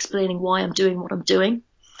pencils and explaining why I'm doing what I'm doing.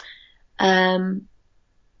 So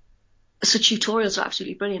tutorials are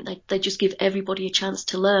absolutely brilliant. They just give everybody a chance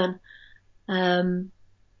to learn.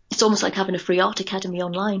 It's almost like having a free art academy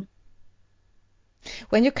online.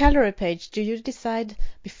 When you color a page, do you decide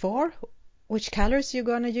before which colors you're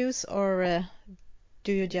going to use, or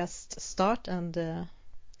do you just start and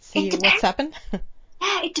see what's happened?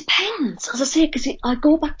 Yeah, it depends. As I say, because I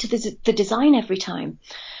go back to the design every time.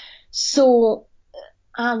 So,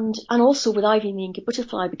 and also with Ivy and the Inky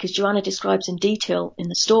Butterfly, because Joanna describes in detail in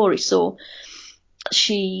the story. So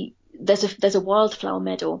there's a wildflower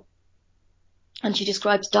meadow, and she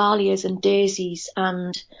describes dahlias and daisies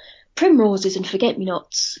and primroses and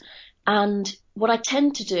forget-me-nots. And what I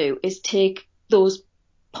tend to do is take those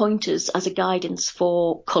pointers as a guidance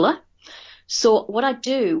for colour. So what I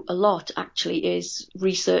do a lot actually is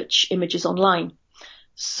research images online.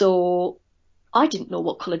 So I didn't know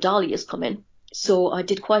what colour dahlias come in. So I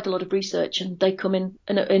did quite a lot of research, and they come in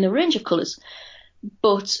a range of colours.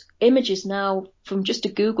 But images now from just a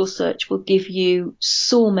Google search will give you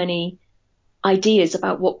so many ideas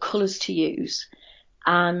about what colours to use.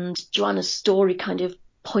 And Joanna's story kind of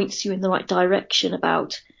points you in the right direction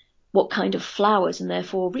about what kind of flowers, and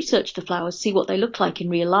therefore research the flowers, see what they look like in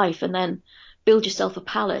real life, and then build yourself a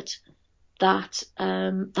palette that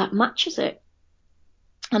matches it.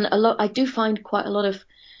 And I do find quite a lot of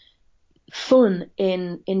fun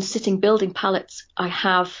in sitting building palettes. I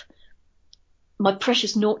have my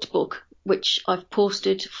precious notebook, which I've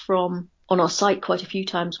posted from on our site quite a few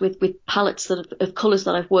times with palettes of colours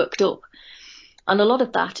that I've worked up. And a lot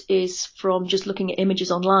of that is from just looking at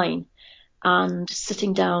images online and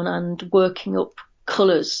sitting down and working up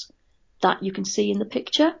colours that you can see in the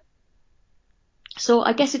picture. So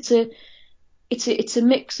I guess it's a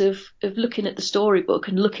mix of looking at the storybook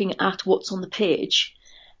and looking at what's on the page,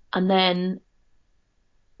 and then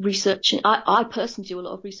researching. I personally do a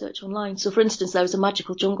lot of research online. So for instance, there was a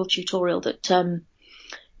magical jungle tutorial that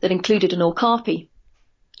included an okapi,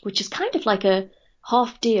 which is kind of like a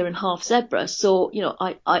half deer and half zebra. So, you know,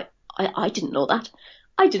 I didn't know that.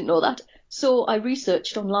 I didn't know that. So I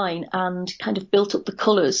researched online and kind of built up the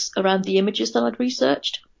colours around the images that I'd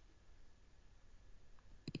researched.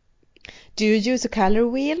 Do you use a color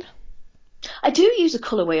wheel? I do use a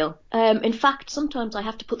colour wheel. In fact, sometimes I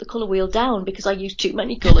have to put the colour wheel down because I use too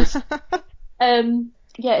many colours.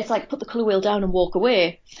 Yeah, it's like put the colour wheel down and walk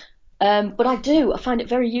away. But I find it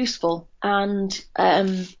very useful, and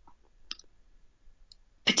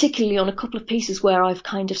particularly on a couple of pieces where I've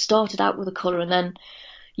kind of started out with a colour and then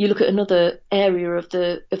you look at another area of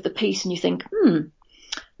the piece and you think,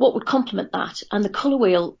 what would complement that? And the colour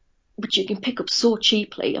wheel, which you can pick up so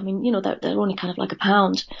cheaply, I mean, you know, they're only kind of like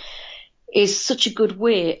 £1, is such a good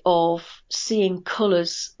way of seeing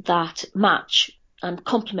colours that match and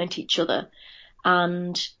complement each other.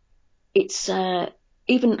 And it's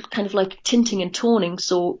even kind of like tinting and toning,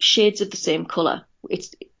 so shades of the same colour.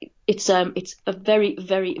 It's a very,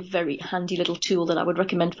 very, very handy little tool that I would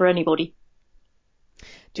recommend for anybody.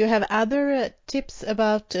 Do you have other tips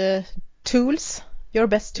about tools, your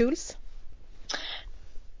best tools?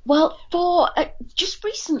 Well, for just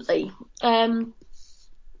recently,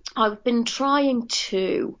 I've been trying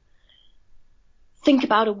to think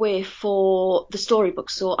about a way for the storybook,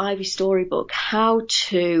 so Ivy Storybook, how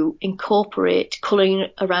to incorporate colouring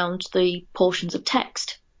around the portions of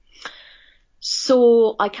text.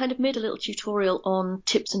 So I kind of made a little tutorial on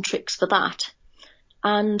tips and tricks for that.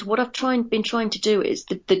 And what I've been trying to do is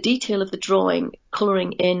the detail of the drawing,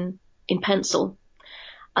 colouring in pencil,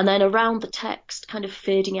 and then around the text kind of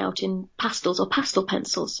fading out in pastels or pastel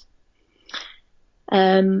pencils.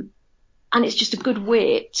 And it's just a good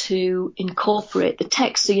way to incorporate the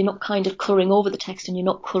text, so you're not kind of colouring over the text and you're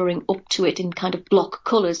not colouring up to it in kind of block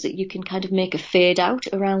colours, that you can kind of make a fade out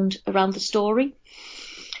around the story.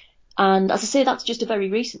 And as I say, that's just a very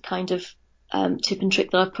recent kind of tip and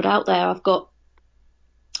trick that I've put out there.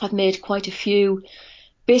 I've made quite a few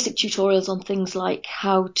basic tutorials on things like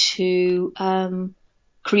how to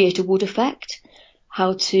create a wood effect,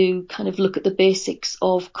 how to kind of look at the basics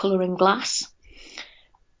of colouring glass,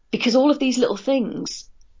 because all of these little things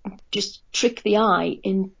just trick the eye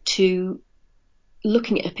into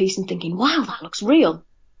looking at a piece and thinking, wow, that looks real.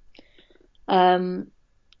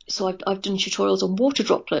 So I've done tutorials on water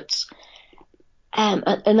droplets, and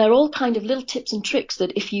they're all kind of little tips and tricks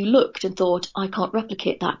that if you looked and thought, I can't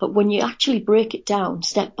replicate that, but when you actually break it down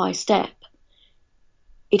step by step,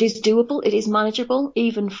 it is doable, it is manageable,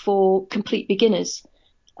 even for complete beginners.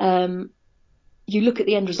 You look at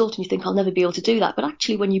the end result and you think, I'll never be able to do that. But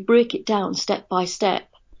actually, when you break it down step by step,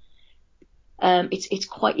 it's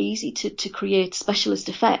quite easy to create specialist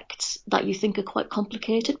effects that you think are quite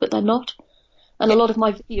complicated, but they're not. And a lot of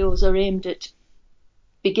my videos are aimed at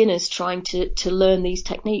beginners trying to learn these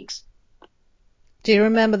techniques. Do you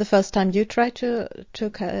remember the first time you tried to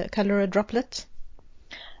color a droplet?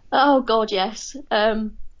 Oh God, yes.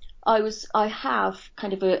 I have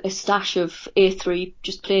kind of a stash of A3,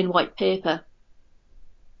 just plain white paper.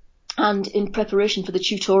 And in preparation for the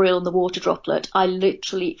tutorial on the water droplet, I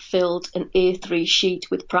literally filled an A3 sheet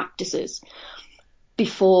with practices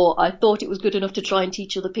before I thought it was good enough to try and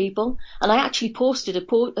teach other people. And I actually posted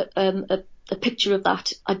a picture of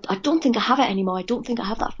that. I don't think I have it anymore. I don't think I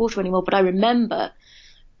have that photo anymore, but I remember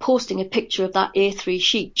posting a picture of that A3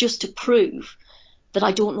 sheet just to prove that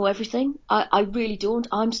I don't know everything. I really don't.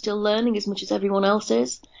 I'm still learning as much as everyone else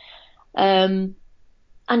is.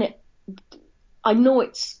 I know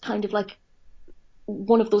it's kind of like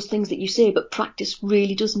one of those things that you say, but practice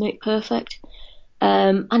really does make perfect.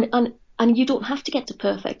 And you don't have to get to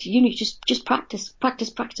perfect. You need just practice.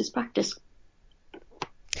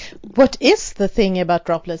 What is the thing about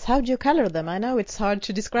droplets? How do you color them? I know it's hard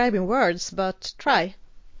to describe in words, but try.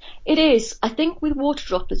 It is. I think with water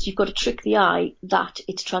droplets, you've got to trick the eye that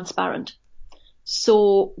it's transparent.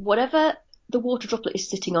 So whatever the water droplet is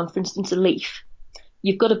sitting on, for instance, a leaf,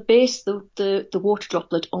 you've got to base the water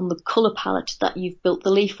droplet on the colour palette that you've built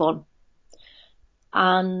the leaf on.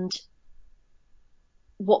 And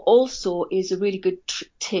what also is a really good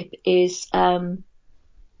tip is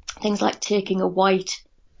things like taking a white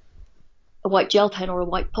gel pen or a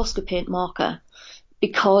white Posca paint marker,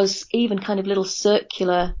 because even kind of little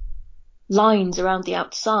circular lines around the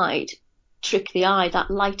outside trick the eye that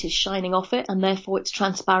light is shining off it, and therefore it's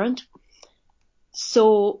transparent.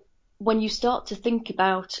 So when you start to think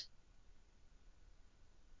about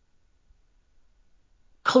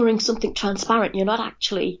colouring something transparent, you're not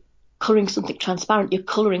actually colouring something transparent, you're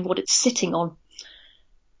colouring what it's sitting on.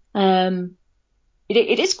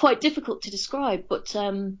 It is quite difficult to describe, but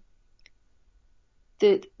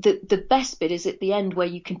the best bit is at the end, where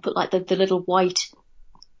you can put like the little white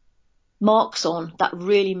marks on that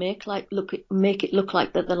really make it look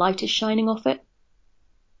like that the light is shining off it.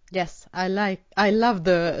 Yes, I love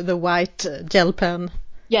the white gel pen.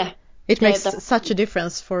 Yeah. It makes such a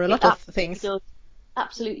difference for a lot of things. Does.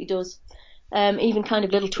 Absolutely does. Even kind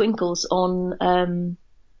of little twinkles on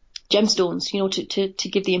gemstones, to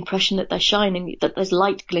give the impression that they're shining, that there's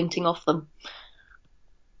light glinting off them.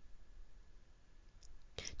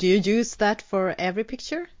 Do you use that for every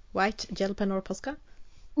picture? White gel pen or Posca?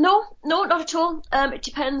 No, not at all. It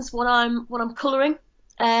depends what I'm colouring.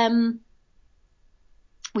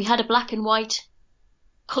 We had a black and white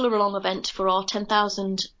colour along event for our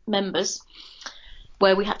 10,000 members,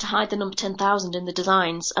 where we had to hide the number 10,000 in the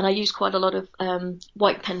designs, and I used quite a lot of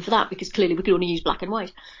white pen for that, because clearly we could only use black and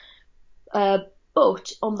white.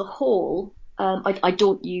 But on the whole, I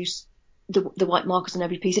don't use the white markers on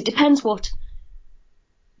every piece. It depends what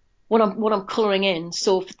I'm colouring in.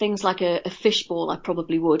 So for things like a fishbowl, I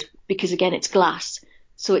probably would, because again, it's glass,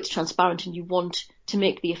 so it's transparent, and you want to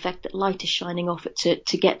make the effect that light is shining off it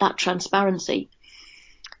to get that transparency.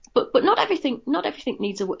 But not everything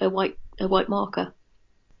needs a white marker.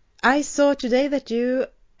 I saw today that you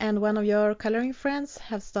and one of your coloring friends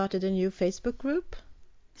have started a new Facebook group.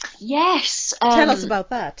 Yes. Tell us about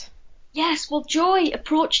that. Yes, well, Joy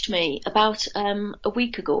approached me about a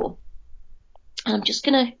week ago. And I'm just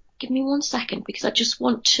going to give me 1 second because I just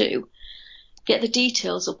want to get the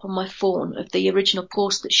details up on my phone of the original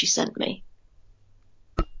post that she sent me.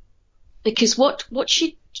 Because what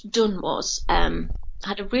she'd done was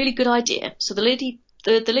had a really good idea. So the lady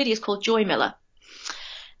is called Joy Miller.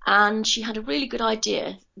 And she had a really good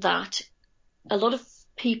idea that a lot of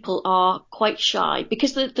people are quite shy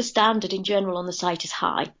because the standard in general on the site is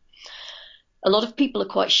high. A lot of people are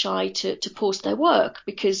quite shy to post their work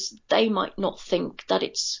because they might not think that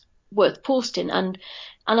it's worth posting. And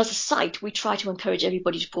as a site, we try to encourage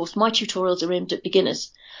everybody to post. My tutorials are aimed at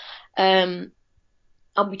beginners. And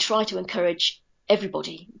we try to encourage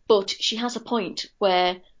everybody. But she has a point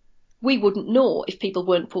where we wouldn't know if people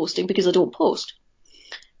weren't posting because I don't post.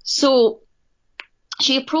 So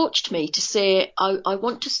she approached me to say, I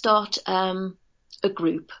want to start a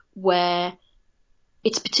group where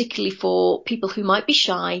it's particularly for people who might be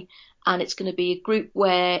shy, and it's going to be a group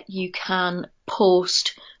where you can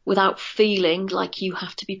post without feeling like you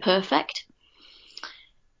have to be perfect.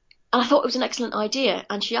 And I thought it was an excellent idea.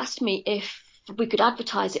 And she asked me if we could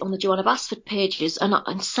advertise it on the Joanna Basford pages.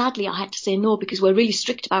 And sadly, I had to say no, because we're really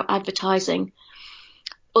strict about advertising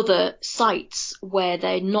other sites where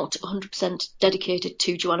they're not 100% dedicated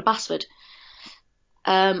to Joanna Basford.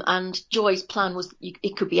 And Joy's plan was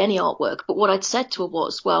it could be any artwork. But what I'd said to her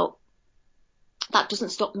was, well, that doesn't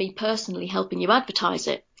stop me personally helping you advertise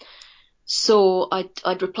it. So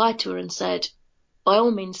I'd replied to her and said, by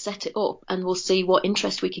all means, set it up and we'll see what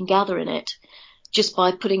interest we can gather in it just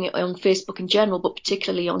by putting it on Facebook in general, but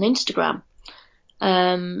particularly on Instagram.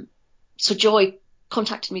 So Joy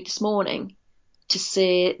contacted me this morning to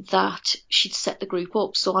say that she'd set the group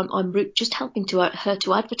up. So I'm just helping her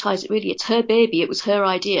to advertise it, really. It's her baby. It was her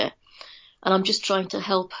idea. And I'm just trying to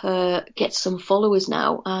help her get some followers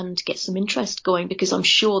now and get some interest going, because I'm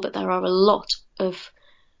sure that there are a lot of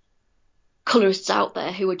colorists out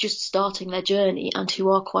there who are just starting their journey and who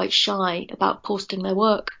are quite shy about posting their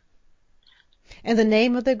work. And the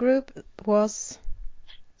name of the group was?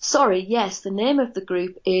 Sorry, yes, the name of the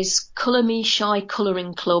group is Colour Me Shy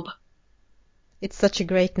Colouring Club. It's such a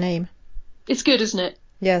great name. It's good, isn't it?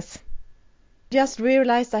 Yes. Just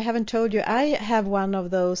realized I haven't told you, I have one of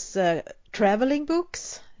those traveling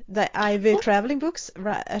books, the Ivy traveling books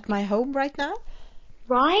at my home right now.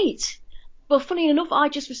 Right. Well, funny enough, I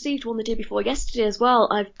just received one the day before yesterday as well.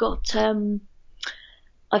 I've got the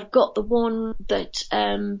one that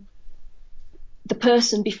the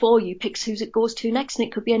person before you picks who it goes to next, and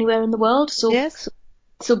it could be anywhere in the world. So yes.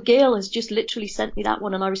 So Gail has just literally sent me that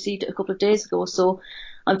one, and I received it a couple of days ago. So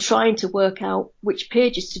I'm trying to work out which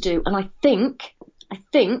pages to do, and I think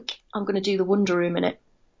I'm going to do the Wonder Room in it.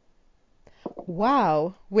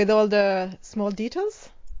 Wow, with all the small details?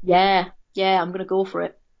 Yeah, I'm going to go for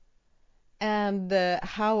it. And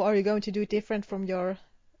how are you going to do it different from your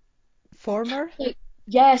former?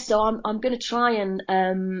 Yeah, so I'm going to try and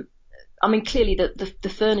I mean, clearly the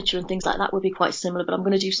furniture and things like that would be quite similar, but I'm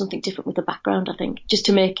going to do something different with the background, I think, just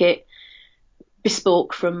to make it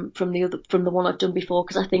bespoke from the one I've done before,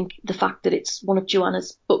 because I think the fact that it's one of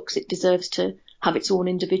Joanna's books, it deserves to have its own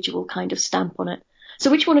individual kind of stamp on it.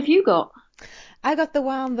 So which one have you got? I got the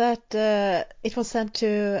one that it was sent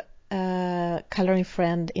to a coloring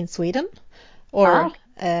friend in Sweden, or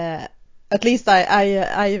at least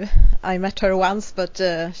I met her once, but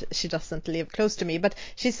she doesn't live close to me. But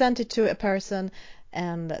she sent it to a person,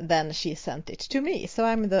 and then she sent it to me. So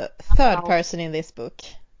I'm the third person in this book.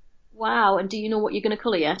 Wow! And do you know what you're going to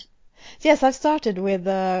colour yet? Yes, I've started with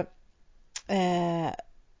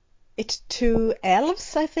it's 2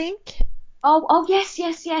 elves, I think. Oh yes.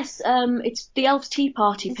 It's the Elves Tea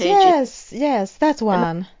Party pages. Yes, that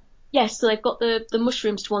one. Yes, so they've got the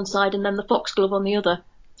mushrooms to one side and then the foxglove on the other.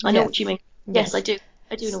 I know what you mean. Yes, I do.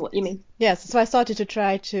 I do know what you mean. Yes, so I started to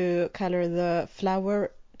try to color the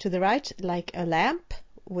flower to the right, like a lamp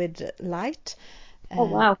with light. Oh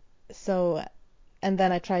wow. So, and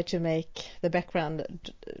then I tried to make the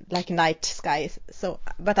background like night sky. So,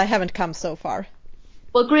 but I haven't come so far.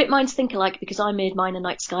 Well, great minds think alike, because I made mine a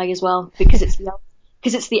night sky as well, because it's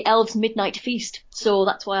the elves' midnight feast. So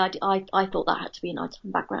that's why I thought that had to be a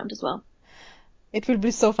nighttime background as well. It will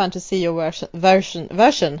be so fun to see your version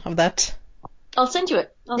of that. I'll send you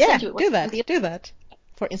it. Send you it. Do that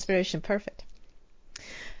for inspiration. Perfect.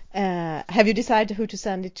 Have you decided who to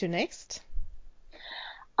send it to next?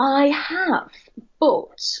 I have,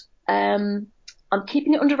 but I'm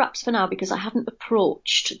keeping it under wraps for now because I haven't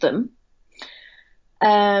approached them.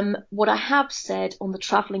 What I have said on the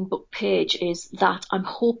travelling book page is that I'm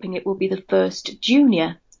hoping it will be the first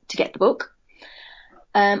junior to get the book.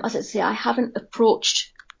 As I say, I haven't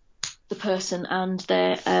approached the person and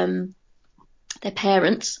their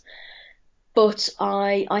parents, but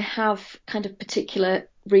I have kind of particular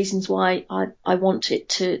reasons why I want it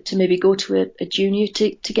to maybe go to a junior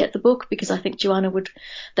to get the book, because I think Joanna would.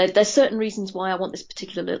 There's certain reasons why I want this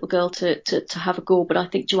particular little girl to have a go, but I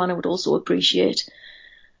think Joanna would also appreciate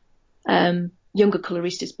younger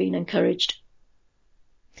coloristas being encouraged.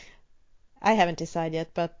 I haven't decided yet,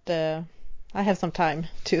 but I have some time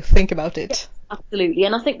to think about it. Yeah, absolutely.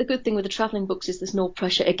 And I think the good thing with the travelling books is there's no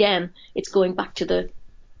pressure. Again, it's going back to the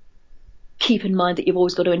keep in mind that you've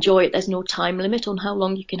always got to enjoy it. There's no time limit on how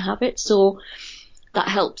long you can have it. So that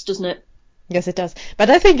helps, doesn't it? Yes, it does. But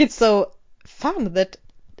I think it's so fun that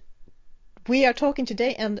we are talking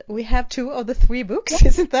today and we have 2 of the 3 books. Yeah.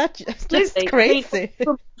 Isn't that just crazy? I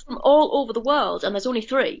mean, from all over the world, and there's only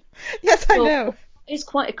 3. Yes, I know. It's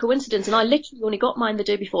quite a coincidence, and I literally only got mine the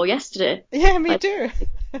day before yesterday. Yeah, me too.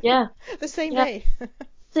 Yeah. The same day.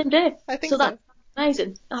 Same day. I think so. That's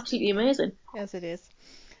amazing. Absolutely amazing. Yes, it is.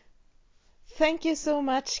 Thank you so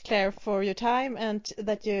much, Claire, for your time and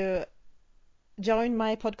that you joined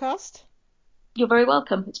my podcast. You're very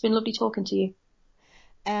welcome. It's been lovely talking to you.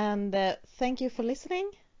 And thank you for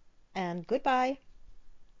listening, and goodbye.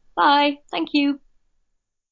 Bye. Thank you.